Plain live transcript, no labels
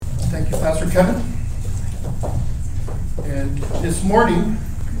Kevin. And this morning,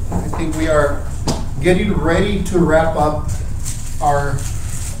 I think we are getting ready to wrap up our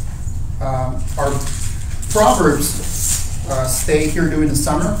Proverbs stay here during the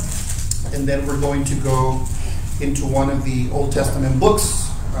summer, and then we're going to go into one of the Old Testament books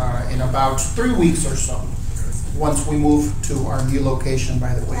in about 3 weeks or so, once we move to our new location,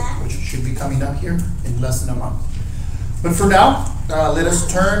 by the way, which should be coming up here in less than a month. But for now, let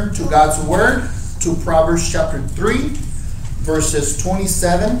us turn to God's Word, to Proverbs chapter 3, verses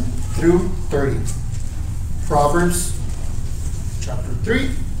 27 through 30. Proverbs chapter 3,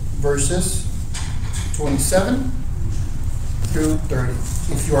 verses 27 through 30.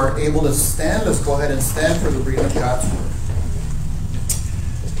 If you are able to stand, let's go ahead and stand for the reading of God's Word.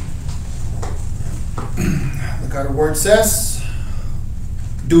 The God's Word says,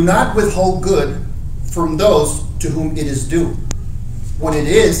 "Do not withhold good from those to whom it is due, when it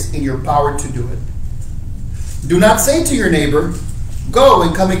is in your power to do it. Do not say to your neighbor, 'Go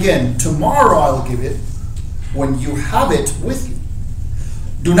and come again, tomorrow I will give it,' when you have it with you.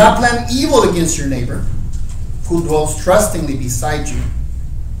 Do not plan evil against your neighbor, who dwells trustingly beside you.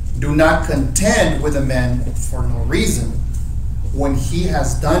 Do not contend with a man for no reason, when he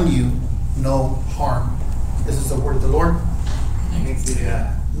has done you no harm." This is the word of the Lord. Thanks be to God.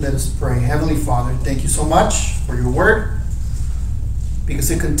 Let us pray. Heavenly Father, thank you so much for your word,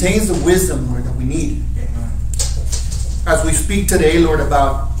 because it contains the wisdom, Lord, that we need. Amen. As we speak today, Lord,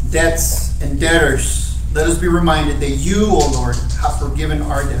 about debts and debtors, let us be reminded that you, O Lord, have forgiven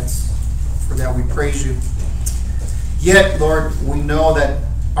our debts. For that we praise you. Yet, Lord, we know that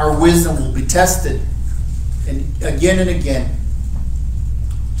our wisdom will be tested and again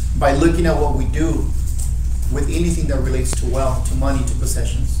by looking at what we do with anything that relates to wealth, to money, to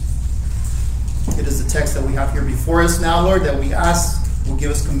possessions. It is the text that we have here before us now, Lord, that we ask will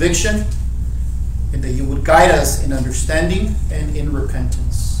give us conviction, and that you would guide us in understanding and in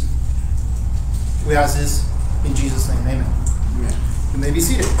repentance. We ask this in Jesus' name. Amen. Amen. You may be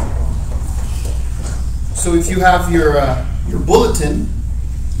seated. So if you have your bulletin,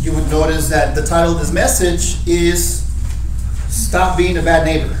 you would notice that the title of this message is "Stop Being a Bad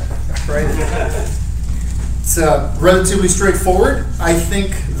Neighbor." Right? It's relatively straightforward. I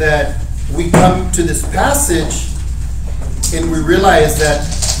think that we come to this passage and we realize that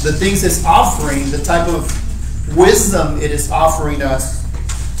the things it's offering, the type of wisdom it is offering us,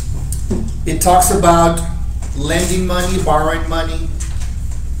 it talks about lending money, borrowing money,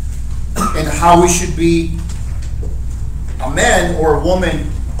 and how we should be a man or a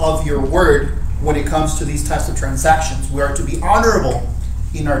woman of your word when it comes to these types of transactions. We are to be honorable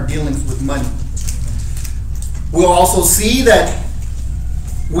in our dealings with money. We'll also see that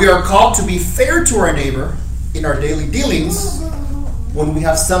we are called to be fair to our neighbor in our daily dealings when we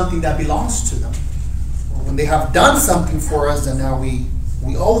have something that belongs to them. Or when they have done something for us and now we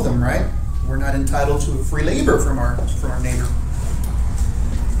owe them, right? We're not entitled to free labor from our neighbor.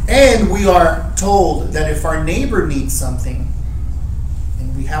 And we are told that if our neighbor needs something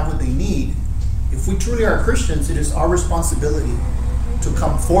and we have what they need, if we truly are Christians, it is our responsibility to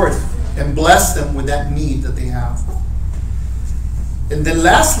come forth and bless them with that need that they have. And then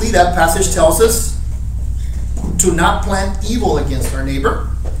lastly, that passage tells us to not plan evil against our neighbor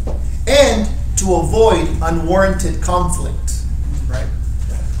and to avoid unwarranted conflict. Right?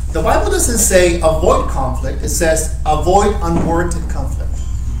 The Bible doesn't say avoid conflict, it says avoid unwarranted conflict.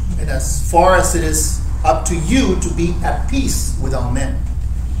 And as far as it is up to you to be at peace with all men.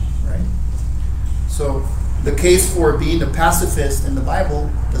 Right? So the case for being a pacifist in the Bible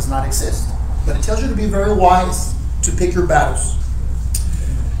does not exist. But it tells you to be very wise to pick your battles.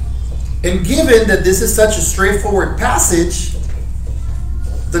 And given that this is such a straightforward passage,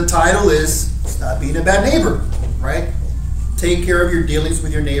 the title is "Stop Being a Bad Neighbor," right? Take care of your dealings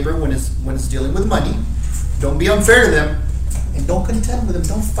with your neighbor when it's dealing with money. Don't be unfair to them, and don't contend with them.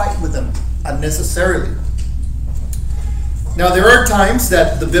 Don't fight with them unnecessarily. Now, there are times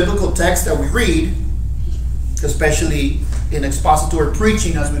that the biblical text that we read, especially in expository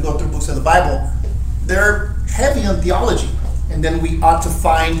preaching as we go through books of the Bible, they're heavy on theology. And then we ought to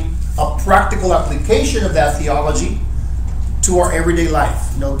find a practical application of that theology to our everyday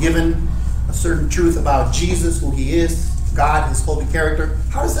life. Given a certain truth about Jesus, who he is, God, his holy character,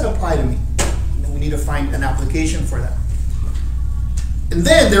 how does that apply to me? We need to find an application for that. And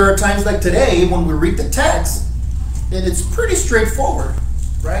then there are times like today when we read the text and it's pretty straightforward,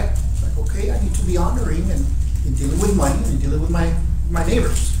 right? It's like, okay, I need to be honoring and dealing with money and dealing with my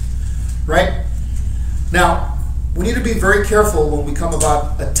neighbors, right? Now, we need to be very careful when we come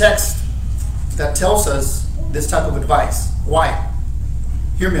about a text that tells us this type of advice. Why?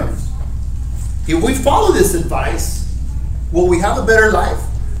 Hear me on this. If we follow this advice, will we have a better life?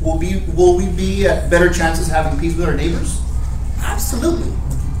 Will we be at better chances of having peace with our neighbors? Absolutely.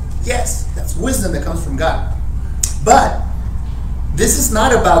 Yes, that's wisdom that comes from God. But this is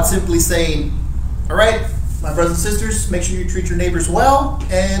not about simply saying, all right, my brothers and sisters, make sure you treat your neighbors well,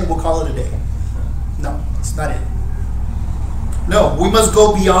 and we'll call it a day. No, it's not it. No, we must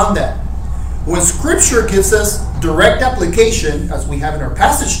go beyond that. When Scripture gives us direct application, as we have in our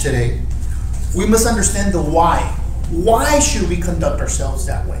passage today, we must understand the why. Why should we conduct ourselves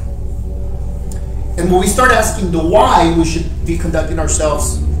that way? And when we start asking the why we should be conducting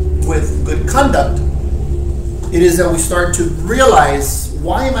ourselves with good conduct, it is that we start to realize,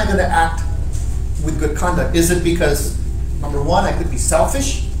 why am I going to act with good conduct? Is it because, number one, I could be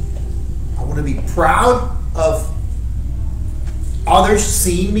selfish? I want to be proud of others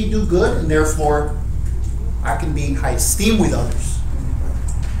seeing me do good, and therefore I can be in high esteem with others.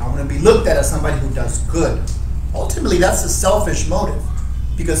 I want to be looked at as somebody who does good. Ultimately, that's a selfish motive,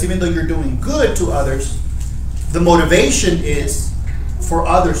 because even though you're doing good to others, the motivation is for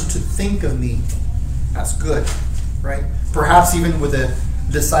others to think of me as good, right? Perhaps even with a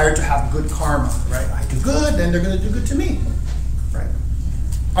desire to have good karma, right? I do good, then they're going to do good to me, right?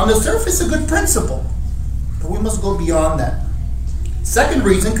 On the surface, a good principle, but we must go beyond that. Second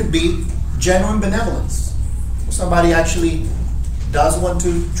reason could be genuine benevolence. Somebody actually does want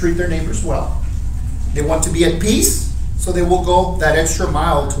to treat their neighbors well. They want to be at peace, so they will go that extra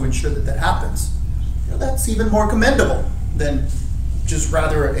mile to ensure that that happens. You know, that's even more commendable than just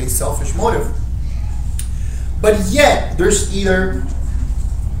rather a selfish motive. But yet, there's either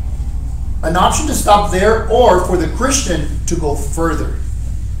an option to stop there or for the Christian to go further.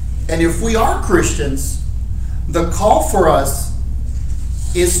 And if we are Christians, the call for us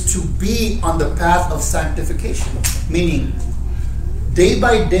is to be on the path of sanctification. Meaning, day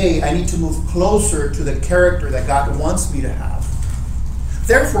by day, I need to move closer to the character that God wants me to have.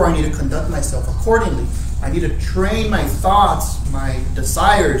 Therefore, I need to conduct myself accordingly. I need to train my thoughts, my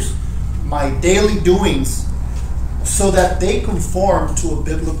desires, my daily doings, so that they conform to a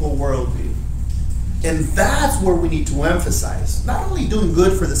biblical worldview. And that's where we need to emphasize. Not only doing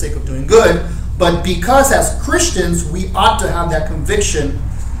good for the sake of doing good, but because as Christians, we ought to have that conviction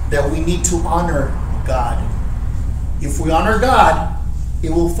that we need to honor God. If we honor God, it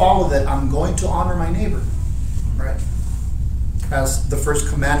will follow that I'm going to honor my neighbor, right? As the first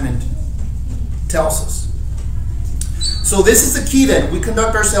commandment tells us. So this is the key then. We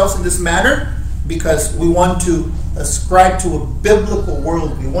conduct ourselves in this manner because we want to ascribe to a biblical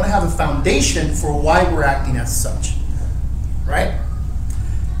world. We want to have a foundation for why we're acting as such, right?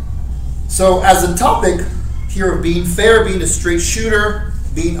 So as a topic here of being fair, being a straight shooter,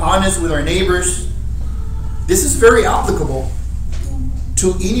 being honest with our neighbors, this is very applicable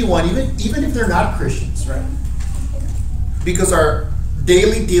to anyone, even if they're not Christians, right? Because our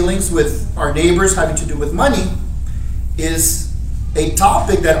daily dealings with our neighbors having to do with money is a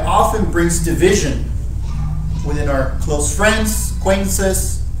topic that often brings division within our close friends,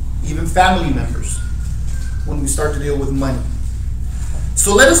 acquaintances, even family members when we start to deal with money.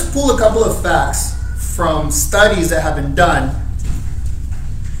 So let us pull a couple of facts from studies that have been done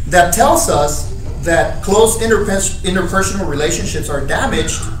that tells us that close interpersonal relationships are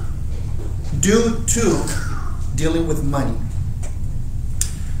damaged due to dealing with money.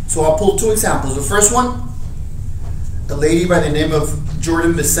 So I'll pull two examples. The first one, a lady by the name of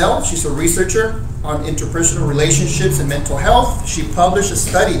Jordan Bissell. She's a researcher on interpersonal relationships and mental health. She published a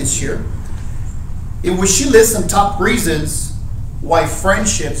study this year in which she lists some top reasons why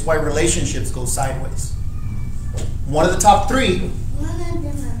relationships go sideways. One of the top three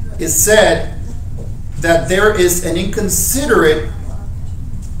is said that there is an inconsiderate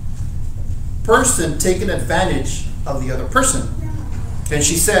person taking advantage of the other person. And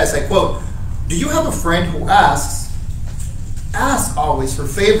she says, I quote, "Do you have a friend who asks always for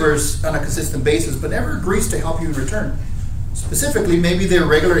favors on a consistent basis, but never agrees to help you in return? Specifically, maybe they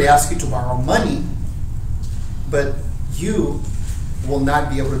regularly ask you to borrow money, but you will not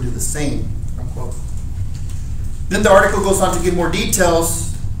be able to do the same," unquote. Then the article goes on to give more details,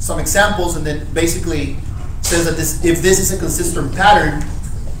 some examples, and then basically says that if this is a consistent pattern,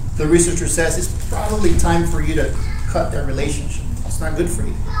 the researcher says it's probably time for you to cut that relationship. It's not good for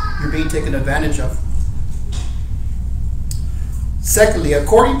you. You're being taken advantage of. Secondly,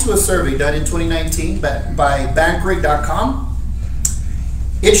 according to a survey done in 2019 by Bankrate.com,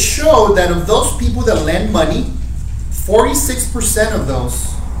 it showed that of those people that lend money, 46% of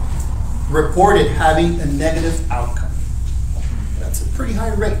those reported having a negative outcome. That's a pretty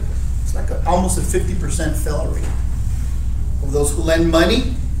high rate. It's like almost a 50% failure rate. Of those who lend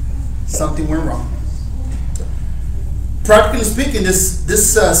money, something went wrong. Practically speaking,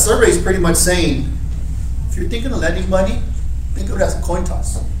 this survey is pretty much saying, if you're thinking of lending money, think of it as a coin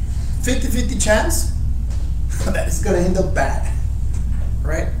toss. 50-50 chance that it's going to end up bad,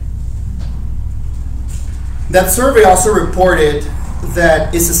 right? That survey also reported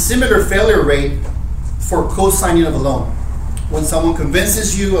that it's a similar failure rate for co-signing of a loan. When someone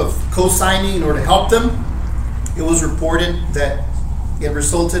convinces you of co-signing in order to help them, it was reported that it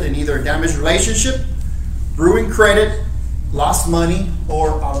resulted in either a damaged relationship, ruined credit, lost money,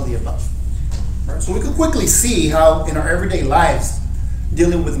 or all of the above. Right? So we can quickly see how in our everyday lives,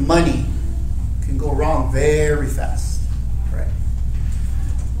 dealing with money can go wrong very fast. Right?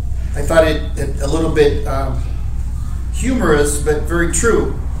 I thought it a little bit humorous, but very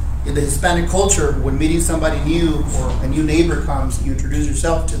true. In the Hispanic culture, when meeting somebody new or a new neighbor comes and you introduce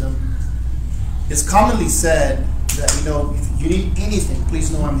yourself to them, it's commonly said that, if you need anything,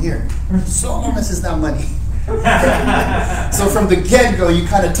 please know I'm here. So long as it's not money. So from the get-go, you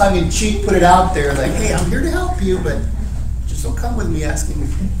kind of tongue-in-cheek put it out there, like, hey, I'm here to help you, but just don't come with me asking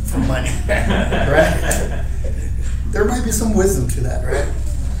for money. Right? There might be some wisdom to that, right?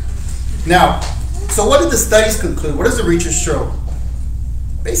 Now, so what did the studies conclude? What does the research show?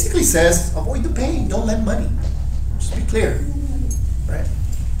 Basically says, avoid the pain, don't lend money. Just be clear, right?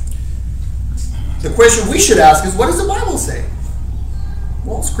 The question we should ask is, what does the Bible say?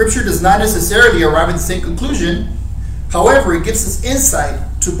 Well, Scripture does not necessarily arrive at the same conclusion. However, it gives us insight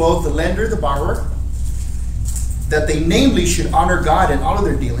to both the lender, the borrower, that they namely should honor God in all of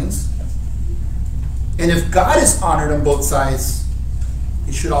their dealings. And if God is honored on both sides,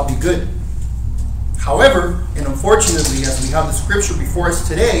 it should all be good. However, and unfortunately, as we have the Scripture before us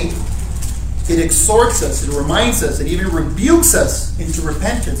today, it exhorts us, it reminds us, it even rebukes us into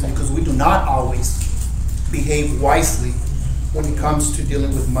repentance because we do not always behave wisely when it comes to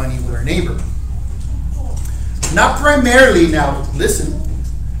dealing with money with our neighbor. Not primarily, now listen,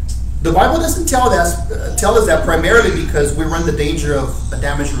 the Bible doesn't tell us that primarily because we run the danger of a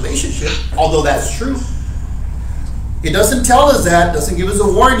damaged relationship, although that's true. It doesn't tell us that, doesn't give us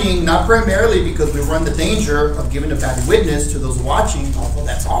a warning, not primarily because we run the danger of giving a bad witness to those watching, although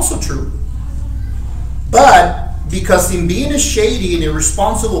that's also true. But because in being a shady and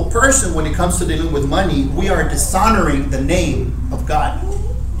irresponsible person when it comes to dealing with money, we are dishonoring the name of God,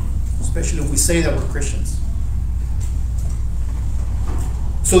 especially if we say that we're Christians.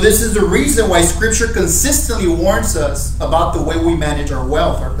 So this is the reason why Scripture consistently warns us about the way we manage our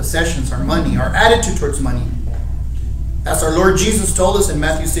wealth, our possessions, our money, our attitude towards money. As our Lord Jesus told us in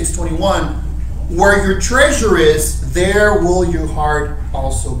Matthew 6:21, where your treasure is, there will your heart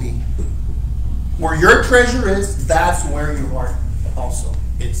also be. Where your treasure is, that's where your heart also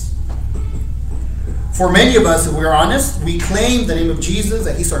is. For many of us, if we're honest, we claim the name of Jesus,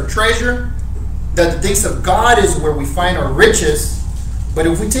 that He's our treasure, that the things of God is where we find our riches. But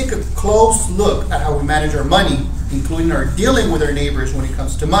if we take a close look at how we manage our money, including our dealing with our neighbors when it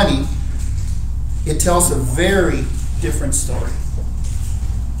comes to money, it tells a very different story.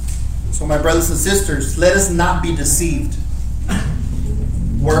 So my brothers and sisters, let us not be deceived.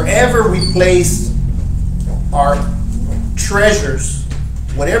 Wherever we place our treasures,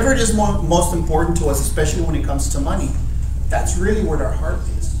 whatever it is most important to us, especially when it comes to money, that's really where our heart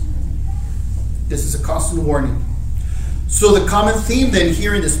is. This is a constant warning. So the common theme then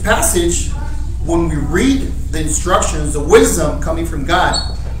here in this passage, when we read the instructions, the wisdom coming from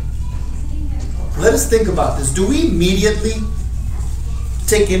God, let us think about this. Do we immediately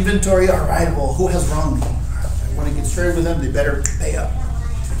take inventory? All right, well, who has wronged me? I want to get straight with them. They better pay up.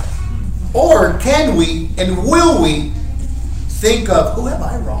 Or can we and will we think of, who have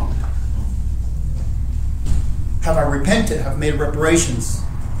I wronged? Have I repented? Have made reparations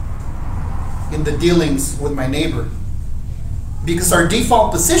in the dealings with my neighbor? Because our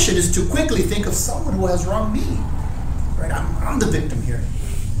default position is to quickly think of someone who has wronged me. Right? I'm the victim here.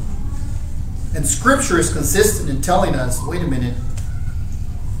 And Scripture is consistent in telling us, wait a minute,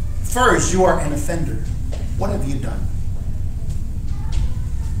 first you are an offender. What have you done?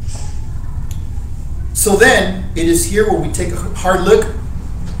 So then, it is here where we take a hard look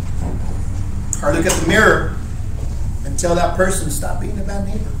at the mirror and tell that person, stop being a bad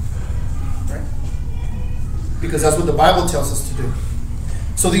neighbor. Right? Because that's what the Bible tells us to do.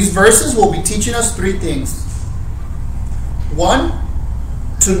 So these verses will be teaching us three things. One,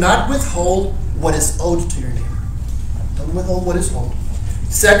 to not withhold what is owed to your neighbor. Don't withhold what is owed.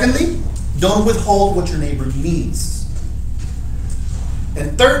 Secondly, don't withhold what your neighbor needs.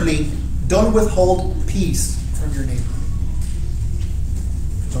 And thirdly, don't withhold peace from your neighbor.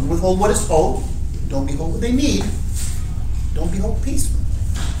 Don't withhold what is owed. Don't withhold what they need. Don't withhold peace from them.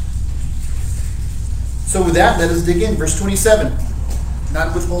 So with that, let us dig in. Verse 27.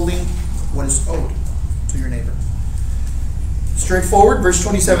 Not withholding what is owed to your neighbor. Straightforward, verse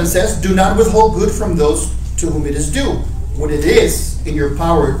 27 says, do not withhold good from those to whom it is due, when it is in your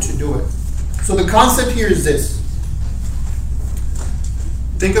power to do it. So the concept here is this.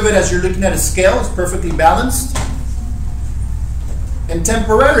 Think of it as you're looking at a scale. It's perfectly balanced. And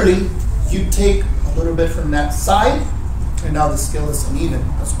temporarily, you take a little bit from that side, and now the scale is uneven.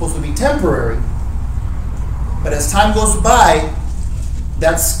 It's supposed to be temporary. But as time goes by,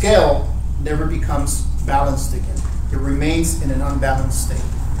 that scale never becomes balanced again. It remains in an unbalanced state.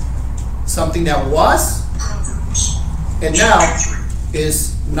 Something that was and now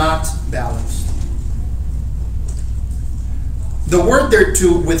is not balanced. The word there,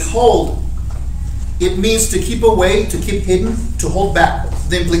 to withhold, it means to keep away, to keep hidden, to hold back.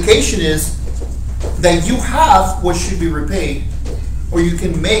 The implication is that you have what should be repaid, or you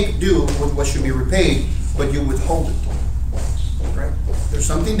can make do with what should be repaid, but you withhold it. Right? There's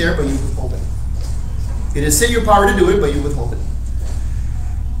something there, but you withhold it. It is in your power to do it, but you withhold it.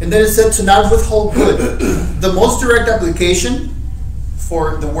 And then it said to not withhold good. The most direct application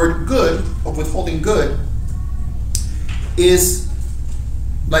for the word good, of withholding good, is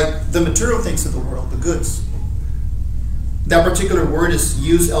like the material things of the world, the goods. That particular word is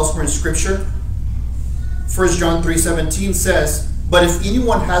used elsewhere in Scripture. 1 John 3:17 says, but if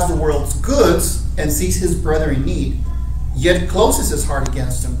anyone has the world's goods and sees his brother in need, yet closes his heart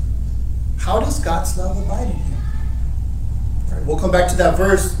against him, how does God's love abide in him? Right, we'll come back to that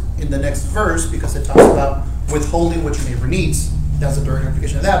verse in the next verse because it talks about withholding what your neighbor needs. That's a direct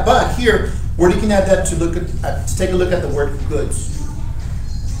application of that. But here, we're looking at that to take a look at the word goods.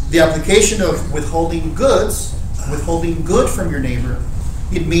 The application of withholding goods, withholding good from your neighbor,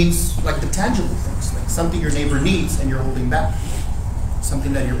 it means like the tangible things, like something your neighbor needs and you're holding back.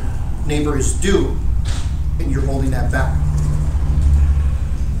 Something that your neighbor is due and you're holding that back.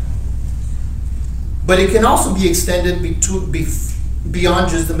 But it can also be extended beyond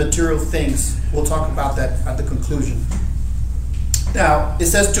just the material things. We'll talk about that at the conclusion. Now, it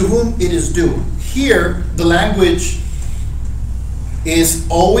says to whom it is due. Here, the language is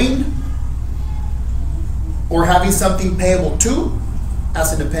owing or having something payable to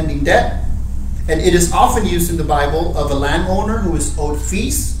as an impending debt. And it is often used in the Bible of a landowner who is owed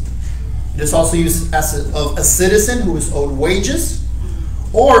fees. It is also used as of a citizen who is owed wages,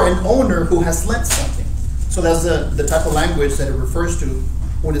 or an owner who has lent something. So that's the type of language that it refers to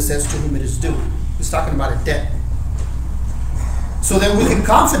when it says to whom it is due. It's talking about a debt. So then we can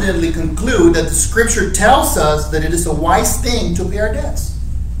confidently conclude that the Scripture tells us that it is a wise thing to pay our debts.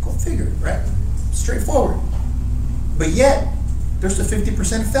 Go figure, right? Straightforward. But yet, there's a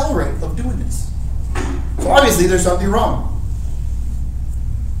 50% fail rate of doing this. So obviously there's something wrong.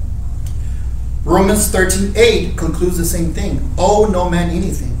 Romans 13:8 concludes the same thing. Owe no man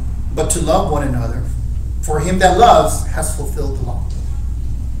anything, but to love one another. For him that loves has fulfilled the law.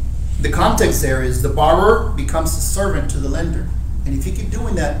 The context there is the borrower becomes a servant to the lender. And if you keep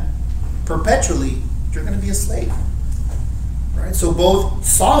doing that perpetually, you're going to be a slave. Right? So both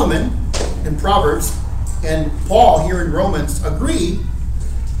Solomon in Proverbs and Paul here in Romans agree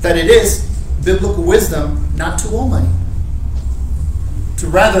that it is biblical wisdom not to owe money. To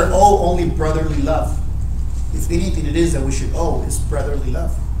rather owe only brotherly love. If anything it is that we should owe is brotherly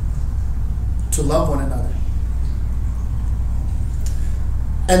love. To love one another.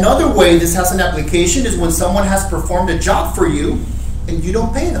 Another way this has an application is when someone has performed a job for you and you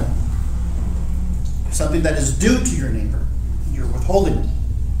don't pay them. Something that is due to your neighbor. You're withholding it.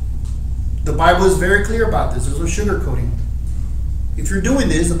 The Bible is very clear about this. There's no sugarcoating. If you're doing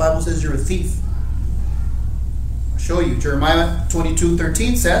this, the Bible says you're a thief. I'll show you. Jeremiah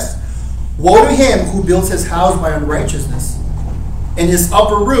 22:13 says, woe to him who builds his house by unrighteousness, and his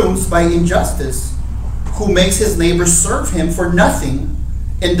upper rooms by injustice, who makes his neighbor serve him for nothing,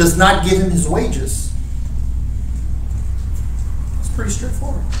 and does not give him his wages. It's pretty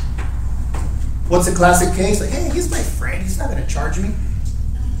straightforward. What's a classic case? Like, hey, he's my friend. He's not going to charge me.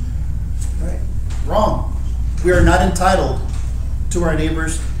 Right? Wrong. We are not entitled to our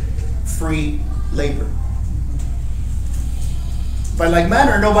neighbor's free labor. By like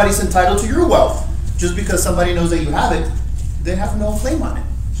manner, nobody's entitled to your wealth. Just because somebody knows that you have it, they have no claim on it.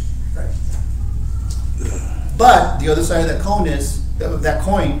 Right? But the other side of that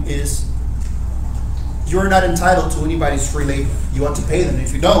coin is you're not entitled to anybody's free labor. You ought to pay them.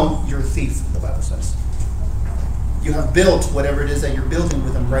 If you don't, you're a thief, the Bible says. You have built whatever it is that you're building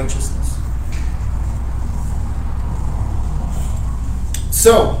with unrighteousness.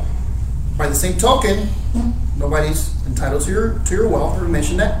 So, by the same token, nobody's entitled to your wealth. We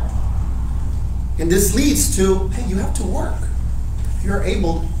mentioned that. And this leads to, hey, you have to work. If you're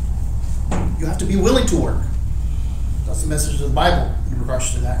able, you have to be willing to work. That's the message of the Bible in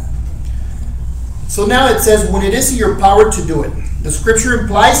regards to that. So now it says, when it is in your power to do it. The scripture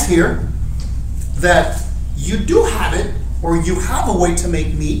implies here that you do have it, or you have a way to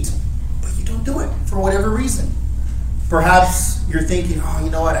make meat, but you don't do it for whatever reason. Perhaps you're thinking, oh,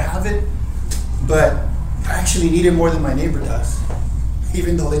 you know what, I have it, but I actually need it more than my neighbor does,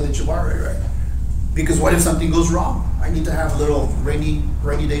 even though they let you borrow it, right? Because what if something goes wrong? I need to have a little rainy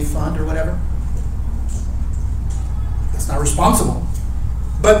day fund or whatever. That's not responsible.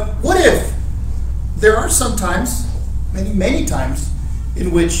 But what if there are some times, many times,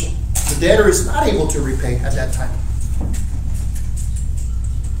 in which the debtor is not able to repay at that time?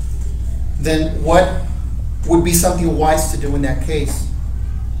 Then what would be something wise to do in that case?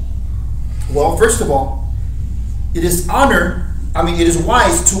 Well, first of all, it is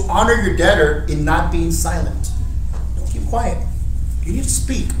wise to honor your debtor in not being silent. Don't keep quiet. You need to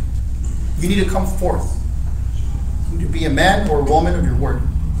speak. You need to come forth. You need to be a man or a woman of your word.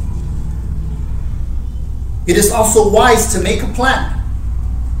 It is also wise to make a plan,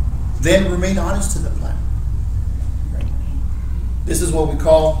 then remain honest to the plan. Right? This is what we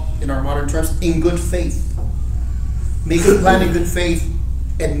call, in our modern terms, in good faith. Make a plan in good faith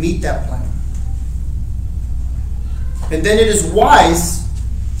and meet that plan. And then it is wise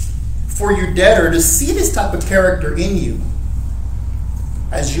for your debtor to see this type of character in you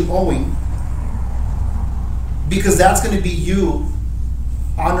as you owing, because that's going to be you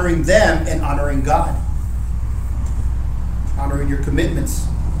honoring them and honoring God, honoring your commitments.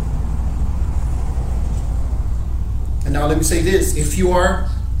 And now let me say this: if you are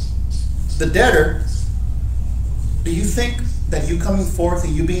the debtor, do you think that you coming forth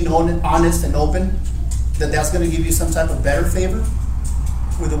and you being honest and open, that's going to give you some type of better favor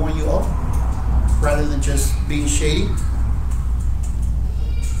with the one you owe, rather than just being shady?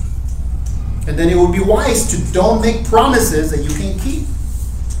 And then it would be wise to don't make promises that you can't keep.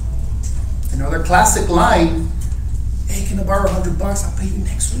 Another classic line: hey, can I borrow $100? I'll pay you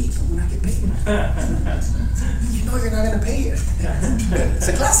next week when I get paid. You know you're not going to pay it. It's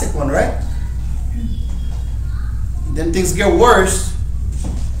a classic one, right? Then things get worse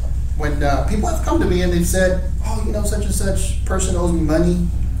when people have come to me and they've said, oh, you know, such and such person owes me money.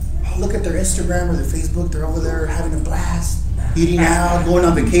 Oh, look at their Instagram or their Facebook. They're over there having a blast, eating out, going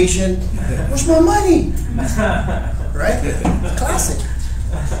on vacation. Where's my money? Right? Classic.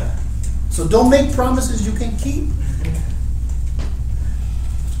 So don't make promises you can't keep.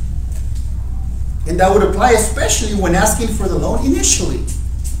 And that would apply especially when asking for the loan initially.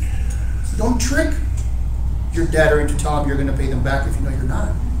 Don't trick your debtor into telling them you're going to pay them back if you know you're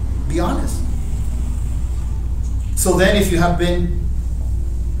not. Be honest. So then if you have been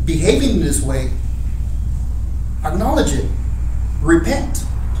behaving in this way, acknowledge it. Repent.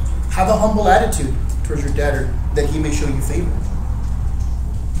 Have a humble attitude towards your debtor that he may show you favor.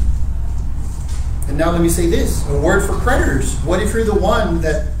 And now let me say this, a word for creditors. What if you're the one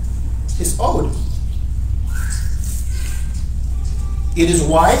that is owed? It is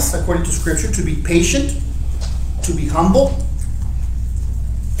wise, according to Scripture, to be patient, to be humble,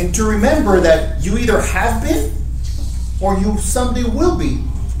 and to remember that you either have been or you someday will be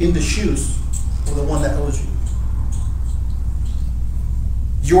in the shoes of the one that owes you.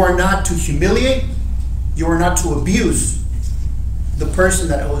 You are not to humiliate, you are not to abuse the person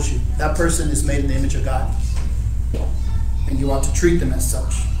that owes you. That person is made in the image of God, and you ought to treat them as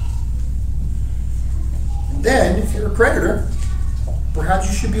such. And then, if you're a creditor, perhaps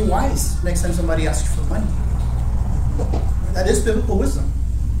you should be wise next time somebody asks you for money. That is biblical wisdom.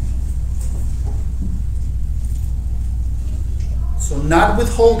 So not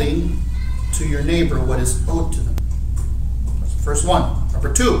withholding to your neighbor what is owed to them. That's the first one.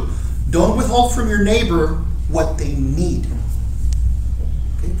 Number two, don't withhold from your neighbor what they need.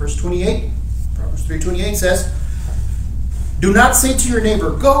 Okay, verse 28, Proverbs 3:28 says, do not say to your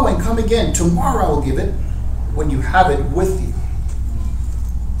neighbor, go and come again, tomorrow I will give it, when you have it with you.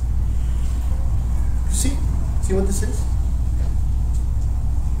 See what this is?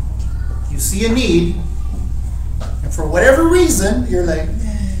 You see a need, and for whatever reason, you're like,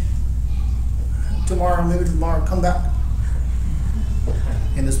 maybe tomorrow, come back.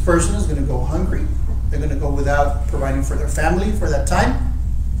 And this person is going to go hungry. They're going to go without providing for their family for that time.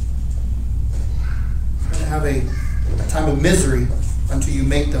 They're going to have a time of misery until you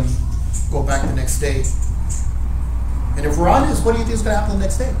make them go back the next day. And if we're honest, what do you think is going to happen the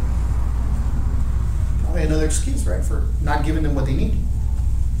next day? Probably another excuse, right, for not giving them what they need.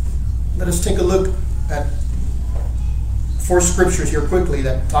 Let us take a look at 4 scriptures here quickly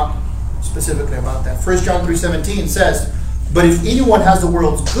that talk specifically about that. 1 John 3:17 says, but if anyone has the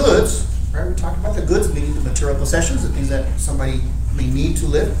world's goods, right? We're talking about the goods, meaning the material possessions, the things that somebody may need to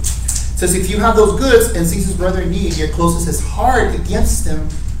live. It says, if you have those goods and sees his brother in need, yet closes his heart against him,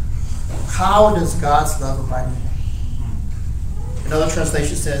 how does God's love abide in you? Another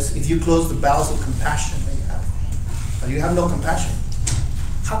translation says, if you close the bowels of compassion that you have, but you have no compassion,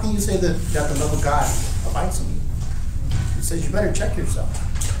 how can you say that the love of God abides in you? He says, you better check yourself.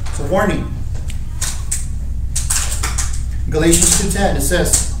 It's a warning. Galatians 2:10, it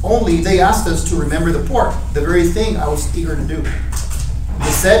says, only they asked us to remember the poor, the very thing I was eager to do.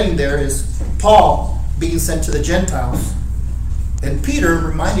 The setting there is Paul being sent to the Gentiles, and Peter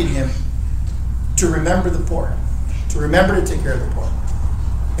reminded him to remember the poor, to remember to take care of the poor.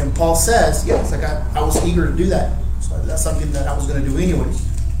 And Paul says, yes, I was eager to do that. So that's something that I was going to do anyways.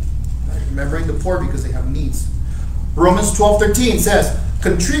 Right? Remembering the poor because they have needs. Romans 12:13 says,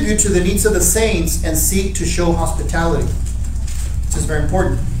 contribute to the needs of the saints and seek to show hospitality. This is very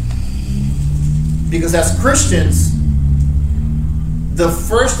important. Because as Christians, the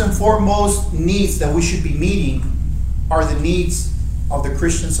first and foremost needs that we should be meeting are the needs of the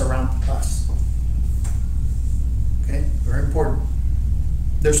Christians around us. Okay? Very important.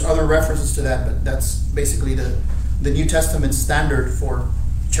 There's other references to that, but that's basically the New Testament standard for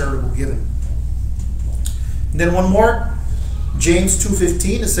charitable giving. And then one more. James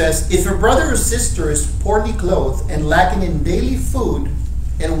 2:15, it says, if a brother or sister is poorly clothed and lacking in daily food,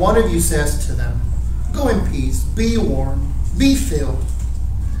 and one of you says to them, go in peace, be warm, be filled,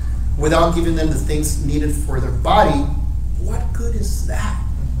 without giving them the things needed for their body, what good is that?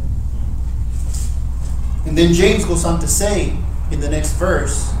 And then James goes on to say in the next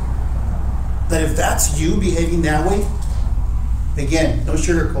verse that if that's you behaving that way, again, no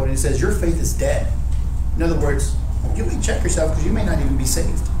sugarcoating, it says your faith is dead. In other words, you may check yourself because you may not even be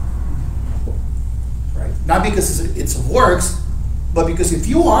saved. Right? Not because it's of works, but because if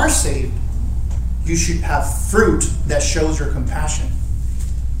you are saved, you should have fruit that shows your compassion.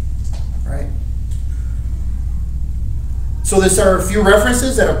 Right? So there are a few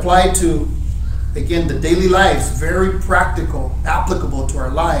references that apply to, again, the daily lives, very practical, applicable to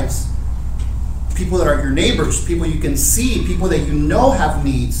our lives. People that are your neighbors, people you can see, people that you know have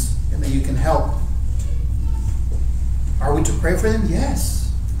needs and that you can help. Are we to pray for them?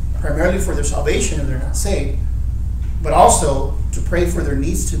 Yes. Primarily for their salvation if they're not saved, but also to pray for their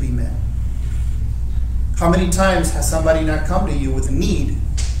needs to be met. How many times has somebody not come to you with a need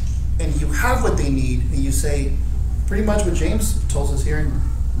and you have what they need and you say, pretty much what James tells us here in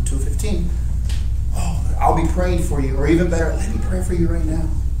 2:15, oh, I'll be praying for you, or even better, let me pray for you right now.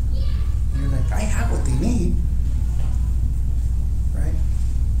 And you're like, I have what they need. Right?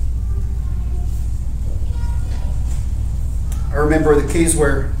 I remember the case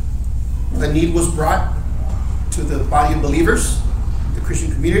where a need was brought to the body of believers, the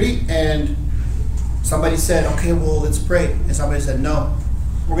Christian community, and somebody said, okay, well, let's pray. And somebody said, no,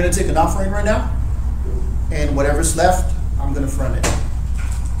 we're going to take an offering right now, and whatever's left, I'm going to front it.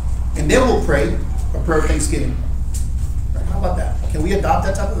 And then we'll pray a prayer of thanksgiving. Right? How about that? Can we adopt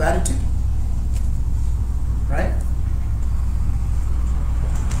that type of attitude? Right?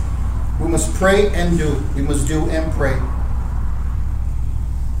 We must pray and do. We must do and pray.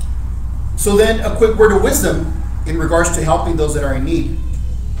 So then, a quick word of wisdom in regards to helping those that are in need.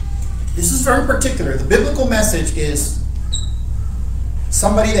 This is very particular. The biblical message is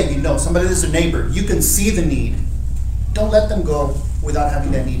somebody that you know, somebody that's a neighbor. You can see the need. Don't let them go without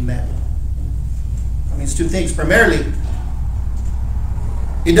having that need met. I mean, it's two things. Primarily,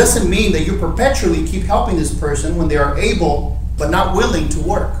 it doesn't mean that you perpetually keep helping this person when they are able but not willing to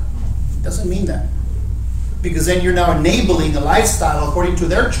work. It doesn't mean that. Because then you're now enabling a lifestyle according to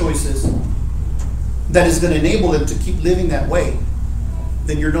their choices that is going to enable them to keep living that way.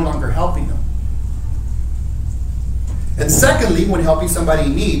 Then you're no longer helping them. And secondly, when helping somebody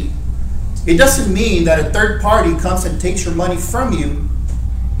in need, it doesn't mean that a third party comes and takes your money from you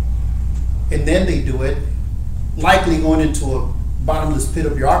and then they do it, likely going into a bottomless pit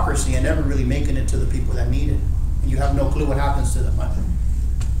of bureaucracy and never really making it to the people that need it. And you have no clue what happens to the money.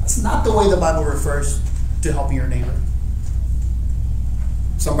 That's not the way the Bible refers to helping your neighbor.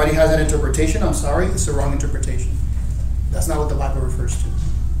 Somebody has that interpretation, I'm sorry, it's the wrong interpretation. That's not what the Bible refers to.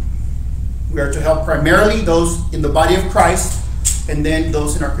 We are to help primarily those in the body of Christ and then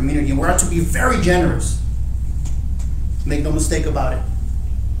those in our community. And we're to be very generous. Make no mistake about it.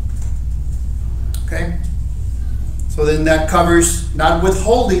 Okay? So then that covers not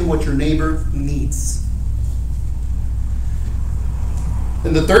withholding what your neighbor needs.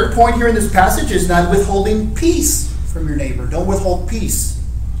 And the third point here in this passage is not withholding peace from your neighbor. Don't withhold peace.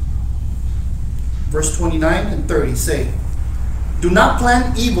 verse 29 and 30 say, do not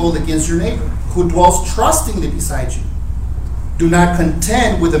plan evil against your neighbor who dwells trustingly beside you. Do not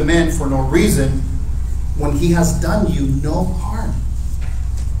contend with a man for no reason when he has done you no harm.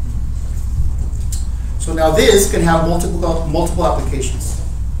 So now this can have multiple applications.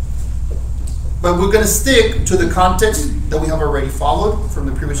 But we're going to stick to the context that we have already followed from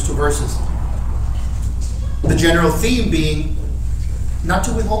the previous two verses. The general theme being not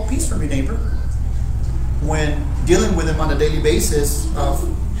to withhold peace from your neighbor when dealing with him on a daily basis of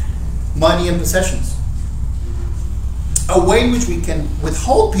money and possessions. A way in which we can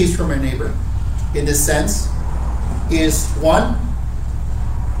withhold peace from our neighbor in this sense is, one,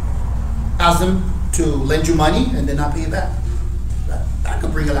 ask them to lend you money and then not pay you back. That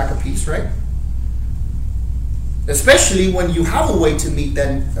could bring a lack of peace, right? Especially when you have a way to meet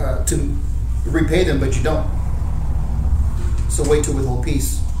them, to repay them, but you don't. It's a way to withhold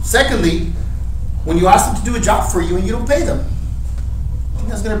peace. Secondly, when you ask them to do a job for you and you don't pay them, you think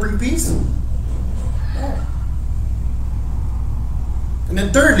that's going to bring peace? No. And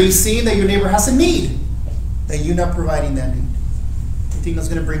then thirdly, seeing that your neighbor has a need, that you're not providing that need, you think that's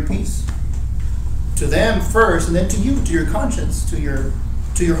going to bring peace? To them first, and then to you, to your conscience, to your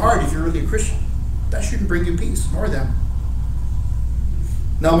heart, if you're really a Christian. That shouldn't bring you peace, nor them.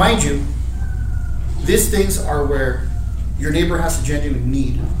 Now, mind you, these things are where your neighbor has a genuine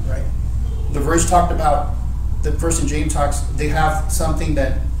need, right? The verse talked about, the verse in James talks, they have something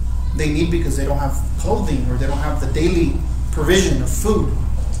that they need because they don't have clothing or they don't have the daily provision of food,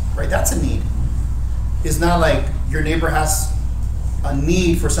 right? That's a need. It's not like your neighbor has a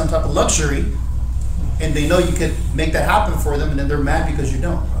need for some type of luxury and they know you can make that happen for them and then they're mad because you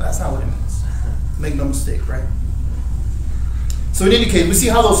don't. No, that's not what it means. Make no mistake, right? So in any case, we see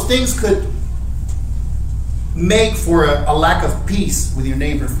how those things could make for a lack of peace with your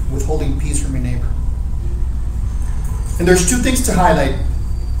neighbor, withholding peace from your neighbor. And there's two things to highlight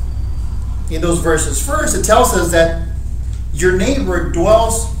in those verses. First, it tells us that your neighbor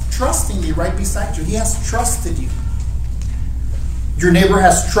dwells trustingly right beside you. He has trusted you. Your neighbor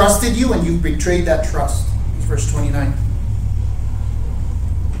has trusted you and you've betrayed that trust. It's verse 29.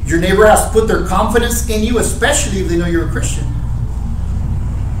 Your neighbor has put their confidence in you, especially if they know you're a Christian.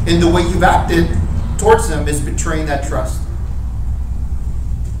 And the way you've acted towards them is betraying that trust.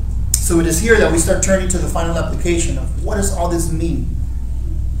 So it is here that we start turning to the final application of what does all this mean?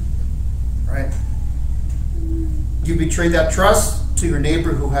 Right? You betrayed that trust to your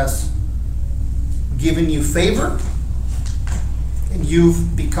neighbor who has given you favor, and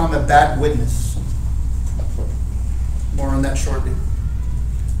you've become a bad witness. More on that shortly.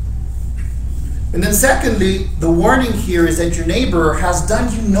 And then secondly, the warning here is that your neighbor has done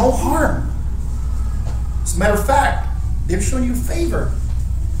you no harm. As a matter of fact, they've shown you favor.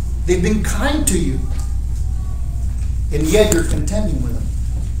 They've been kind to you. And yet you're contending with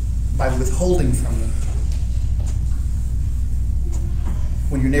them by withholding from them.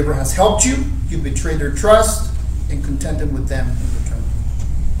 When your neighbor has helped you, you betray their trust and contended with them in return.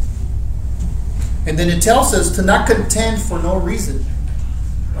 And then it tells us to not contend for no reason.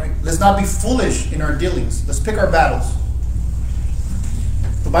 Right? Let's not be foolish in our dealings. Let's pick our battles.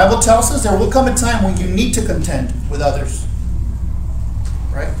 The Bible tells us there will come a time when you need to contend with others.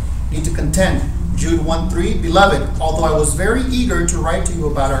 Right? Need to contend. Jude 1:3, Beloved, although I was very eager to write to you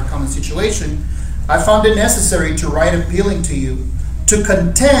about our common situation, I found it necessary to write appealing to you to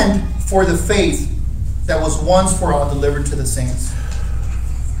contend for the faith that was once for all delivered to the saints.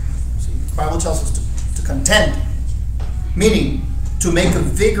 See, the Bible tells us to contend, meaning to make a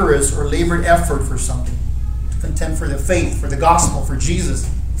vigorous or labored effort for something. To contend for the faith, for the gospel, for Jesus,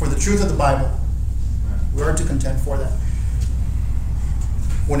 for the truth of the Bible. We are to contend for that.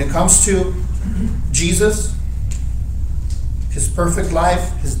 When it comes to Jesus, his perfect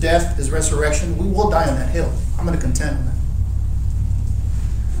life, his death, his resurrection, we will die on that hill. I'm going to contend on that.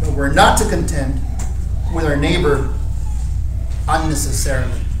 But we're not to contend with our neighbor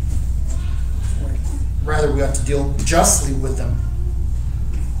unnecessarily. Rather, we ought to deal justly with them,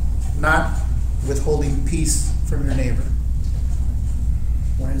 not withholding peace from your neighbor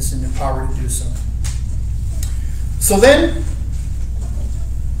when it is in your power to do so. So then,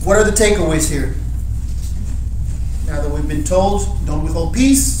 what are the takeaways here? Now that we've been told, don't withhold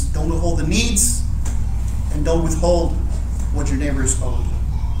peace, don't withhold the needs, and don't withhold what your neighbor is owed.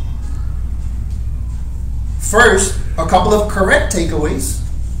 First, a couple of correct takeaways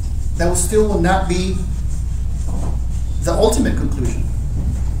that still will not be the ultimate conclusion.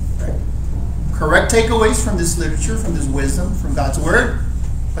 Right? Correct takeaways from this literature, from this wisdom, from God's Word,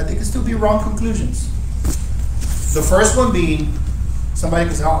 but they can still be wrong conclusions. The first one being, somebody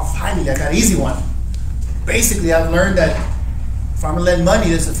could say, oh, finally, I got an easy one. basically I've learned that if I'm going to lend money,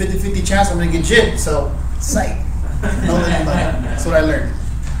 there's a 50-50 chance I'm going to get jipped. So, psych. No lending money. That's what I learned.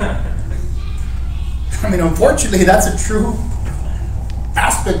 I mean, unfortunately, that's a true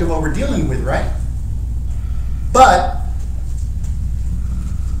aspect of what we're dealing with, right? But,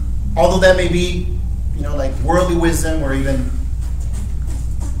 although that may be, like worldly wisdom or even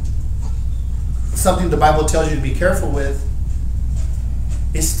something the Bible tells you to be careful with,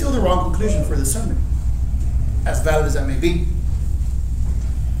 it's still the wrong conclusion for the sermon, as valid as that may be.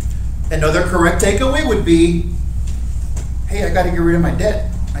 Another correct takeaway would be, hey, I got to get rid of my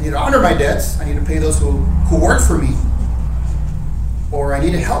debt. I need to honor my debts. I need to pay those who work for me. Or I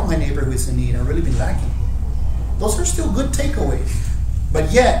need to help my neighbor who is in need. I've really been lacking. Those are still good takeaways,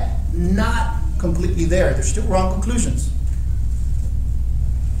 but yet not completely there. They're still wrong conclusions.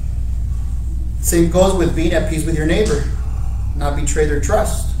 Same goes with being at peace with your neighbor, not betray their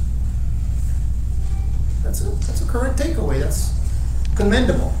trust. That's a correct takeaway. That's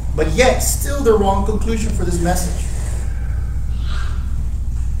commendable, but yet still the wrong conclusion for this message.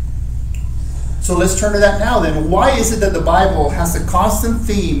 So let's turn to that now then. Why is it that the Bible has a constant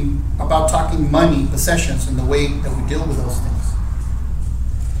theme about talking money, possessions, and the way that we deal with those things?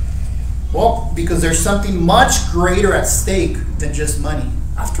 Well, because there's something much greater at stake than just money.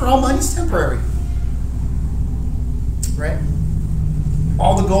 After all, money's temporary. Right?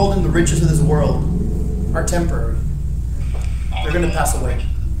 All the gold and the riches of this world are temporary. They're going to pass away.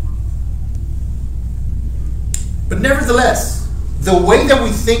 But nevertheless, the way that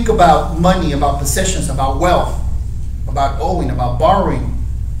we think about money, about possessions, about wealth, about owing, about borrowing,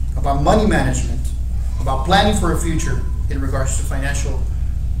 about money management, about planning for a future in regards to financial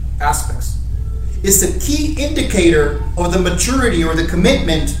aspects, is a key indicator of the maturity or the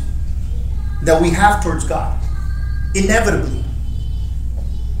commitment that we have towards God. Inevitably.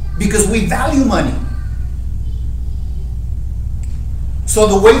 Because we value money. So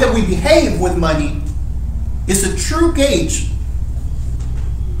the way that we behave with money is a true gauge.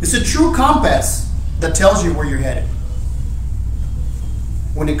 It's a true compass that tells you where you're headed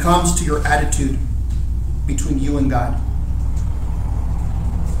when it comes to your attitude between you and God.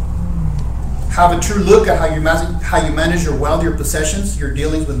 Have a true look at how you manage your wealth, your possessions, your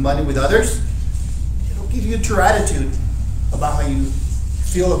dealings with money with others. It'll give you a true attitude about how you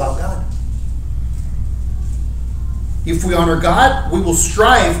feel about God. If we honor God, we will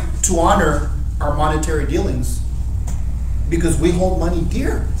strive to honor our monetary dealings because we hold money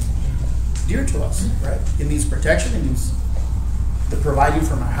dear to us, right? It means protection. It means the providing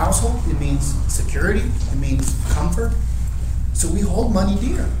for my household. It means security. It means comfort. So we hold money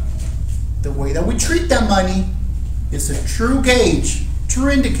dear. The way that we treat that money is a true gauge, true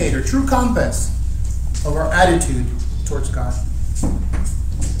indicator, true compass of our attitude towards God.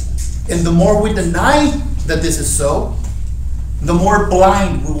 And the more we deny that this is so, the more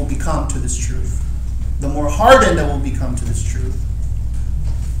blind we will become to this truth. The more hardened that we'll become to this truth.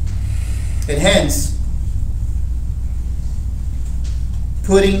 And hence,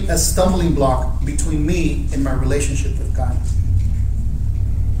 putting a stumbling block between me and my relationship with God.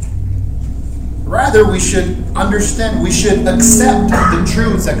 Rather, we should understand, we should accept the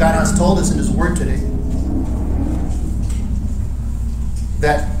truths that God has told us in His Word today.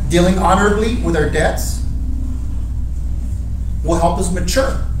 That dealing honorably with our debts will help us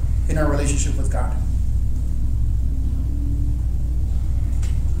mature in our relationship with God.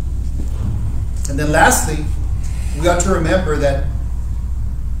 And then lastly, we ought to remember that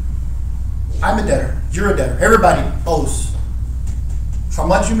I'm a debtor, you're a debtor, everybody owes. How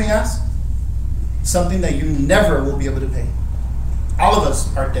much, you may ask? Something that you never will be able to pay. All of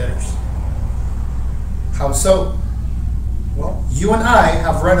us are debtors. How so? Well, you and I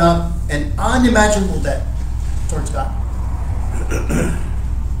have run up an unimaginable debt towards God.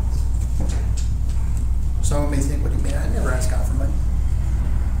 Someone may think, what do you mean? I never asked God for money.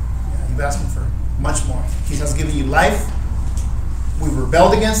 Yeah, you've asked Him for much more. He has given you life. We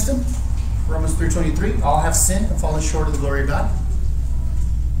rebelled against Him. Romans 3:23, all have sinned and fallen short of the glory of God.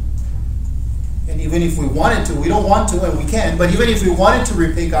 And even if we wanted to, we don't want to and we can, but even if we wanted to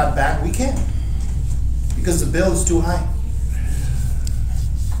repay God back, we can't. Because the bill is too high.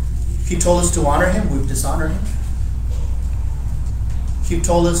 He told us to honor Him, we've dishonored Him. He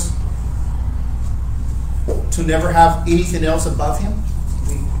told us to never have anything else above Him.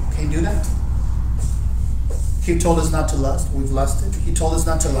 We can't do that. He told us not to lust, we've lusted. He told us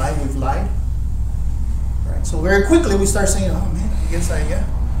not to lie, we've lied. Right? So very quickly we start saying, oh man, I guess I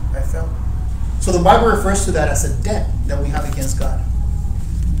fell. So the Bible refers to that as a debt that we have against God.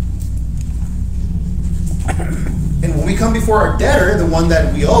 And when we come before our debtor, the one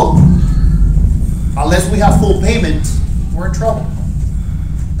that we owe, unless we have full payment, we're in trouble.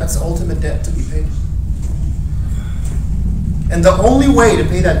 That's the ultimate debt to be paid. And the only way to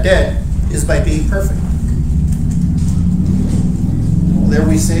pay that debt is by being perfect. Well, there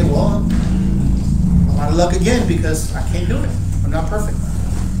we say, well, I'm out of luck again because I can't do it. I'm not perfect.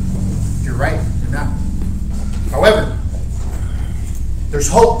 You're right, you're not. However, there's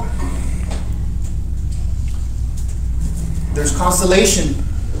hope. There's consolation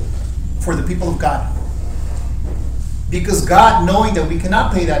for the people of God. Because God, knowing that we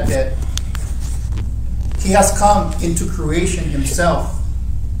cannot pay that debt, He has come into creation Himself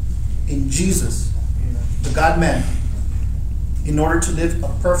in Jesus, the God-man, in order to live a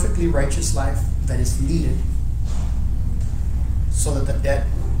perfectly righteous life that is needed so that the debt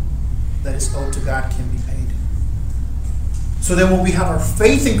that is owed to God can be paid. So then when we have our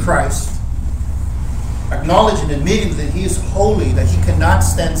faith in Christ, acknowledging and admitting that He is holy, that He cannot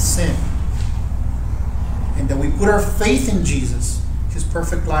stand sin, and that we put our faith in Jesus, His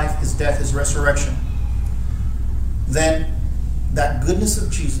perfect life, His death, His resurrection, then that goodness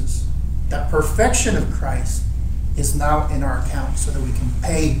of Jesus, that perfection of Christ is now in our account so that we can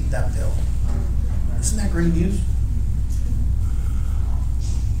pay that bill. Isn't that great news?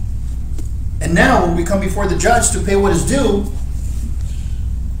 And now when we come before the judge to pay what is due,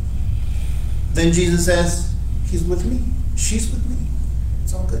 then Jesus says, He's with me. She's with me.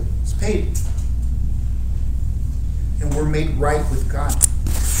 It's all good. It's paid. And we're made right with God.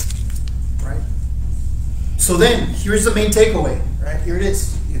 Right? So then, here's the main takeaway. Right? Here it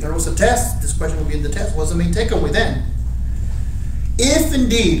is. If there was a test, this question will be in the test. What's the main takeaway then? If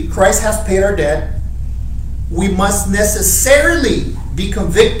indeed Christ has paid our debt, we must necessarily be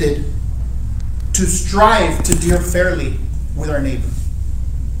convicted to strive to deal fairly with our neighbor.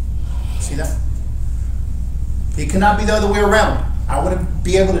 See that? It cannot be the other way around. I want to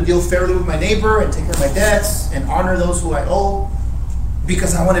be able to deal fairly with my neighbor and take care of my debts and honor those who I owe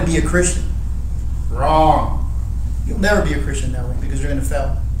because I want to be a Christian. Wrong. You'll never be a Christian that way because you're going to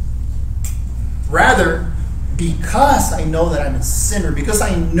fail. Rather, because I know that I'm a sinner, because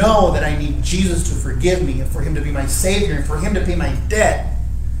I know that I need Jesus to forgive me and for Him to be my Savior and for Him to pay my debt,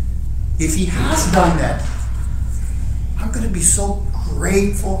 if He has done that, I'm going to be so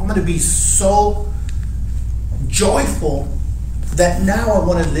grateful. I'm going to be so joyful that now I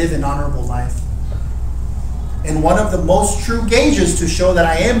want to live an honorable life. And one of the most true gauges to show that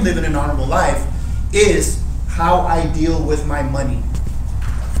I am living an honorable life is how I deal with my money.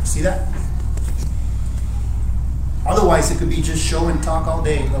 See that? Otherwise, it could be just show and talk all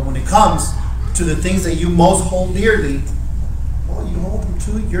day. But when it comes to the things that you most hold dearly, well, you hold them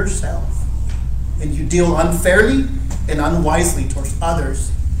to yourself. And you deal unfairly and unwisely towards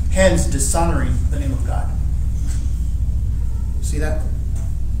others, hence dishonoring the name of God. See that?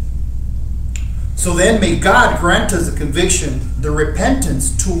 So then may God grant us the conviction, the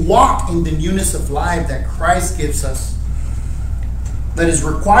repentance to walk in the newness of life that Christ gives us, that is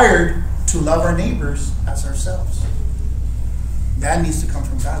required to love our neighbors as ourselves. That needs to come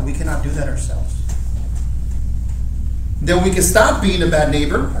from God. We cannot do that ourselves. Then we can stop being a bad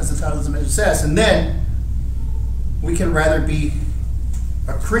neighbor, as the title of the message says, and then we can rather be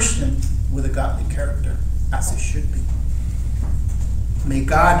a Christian with a godly character, as it should be. May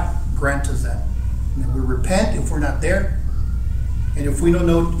God grant us that. And we repent if we're not there, and if we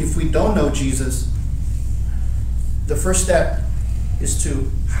don't know Jesus, the first step is to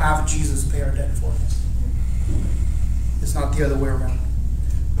have Jesus pay our debt for us. It's not the other way around.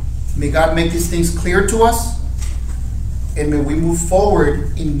 May God make these things clear to us, and may we move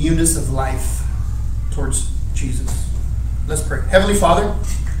forward in newness of life towards Jesus. Let's pray. Heavenly Father,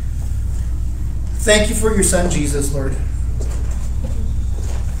 thank you for your Son Jesus, Lord.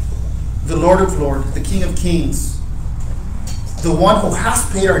 The Lord of Lords, the King of Kings, the one who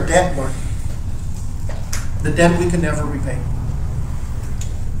has paid our debt, Lord, the debt we can never repay.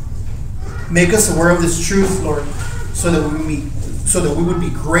 Make us aware of this truth, Lord, so that we would be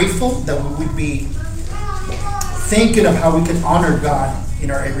grateful, that we would be thinking of how we can honor God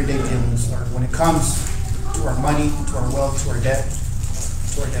in our everyday dealings, Lord, when it comes to our money, to our wealth, to our debt,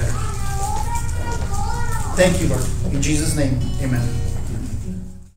 to our debtors. Thank you, Lord. In Jesus' name, amen.